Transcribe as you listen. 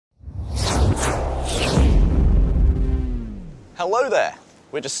Hello there.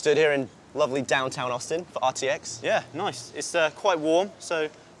 We're just stood here in lovely downtown Austin for RTX. Yeah, nice. It's quite warm, so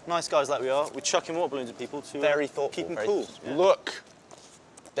nice guys like we are. We're chucking water balloons at people to very thoughtful, keep them cool. Yeah. Look,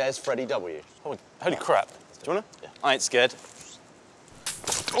 there's Freddie W. Holy crap. Do you wanna? Yeah. I ain't scared.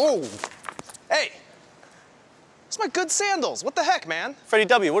 Oh! Hey! It's my good sandals. What the heck, man? Freddie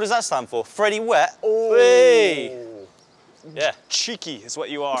W, what does that stand for? Freddie Wet? Oh! Hey. Yeah. Cheeky is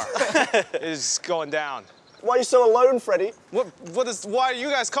what you are. It is going down. Why are you so alone, Freddie? Why are you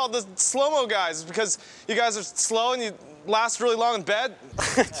guys called the slow-mo guys? Because you guys are slow and you last really long in bed?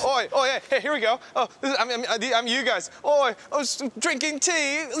 Hey, here we go. Oh, I'm you guys. I was drinking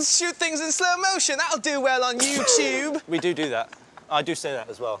tea. Let's shoot things in slow motion. That'll do well on YouTube. We do that. I do say that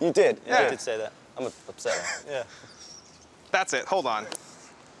as well. You did? Yeah, I did say that. I'm upset. Yeah. That's it, hold on.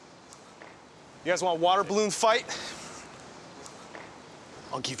 You guys want a water balloon fight?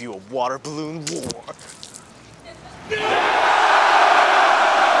 I'll give you a water balloon war.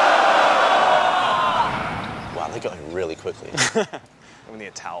 Wow, they got him really quickly. We need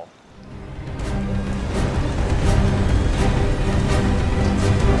a towel.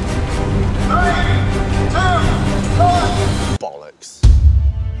 Bollocks.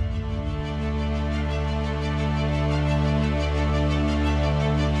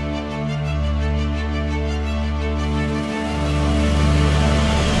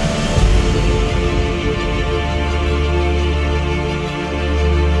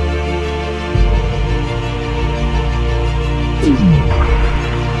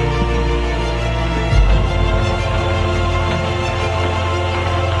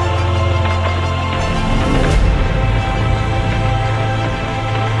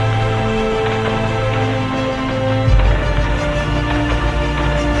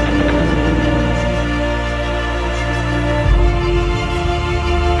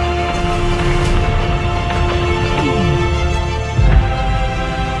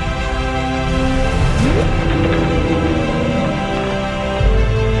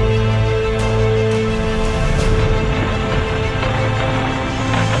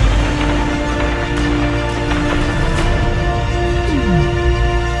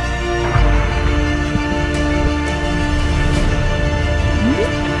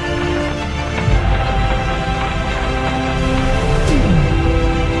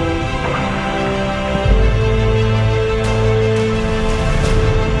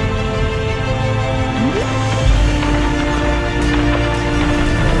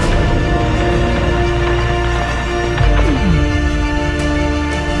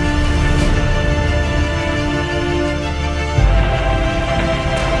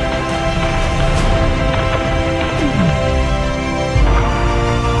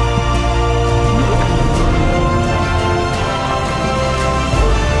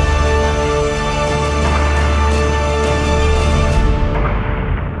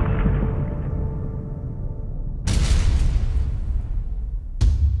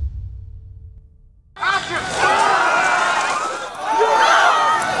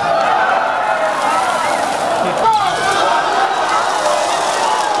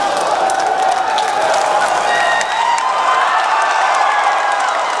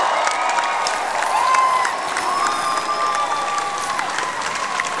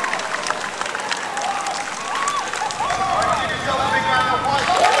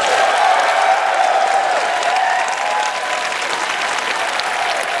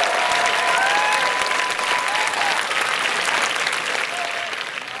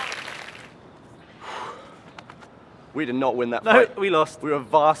 We did not win that fight. No, we lost. We were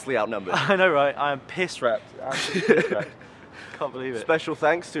vastly outnumbered. I know, right? I am piss-wrapped. Absolutely piss-wrapped. Can't believe it. Special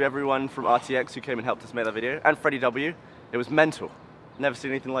thanks to everyone from RTX who came and helped us make that video, and Freddie W. It was mental. Never seen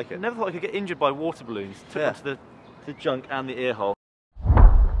anything like it. I never thought I could get injured by water balloons. Took one to the junk and the ear hole.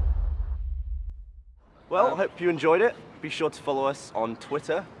 Well, I hope you enjoyed it. Be sure to follow us on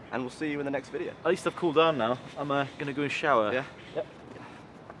Twitter, and we'll see you in the next video. At least I've cooled down now. I'm gonna go and shower. Yeah? Yep.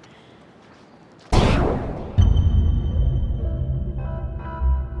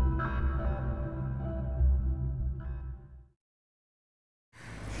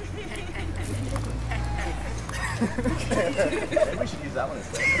 Maybe we should use that one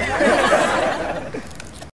instead.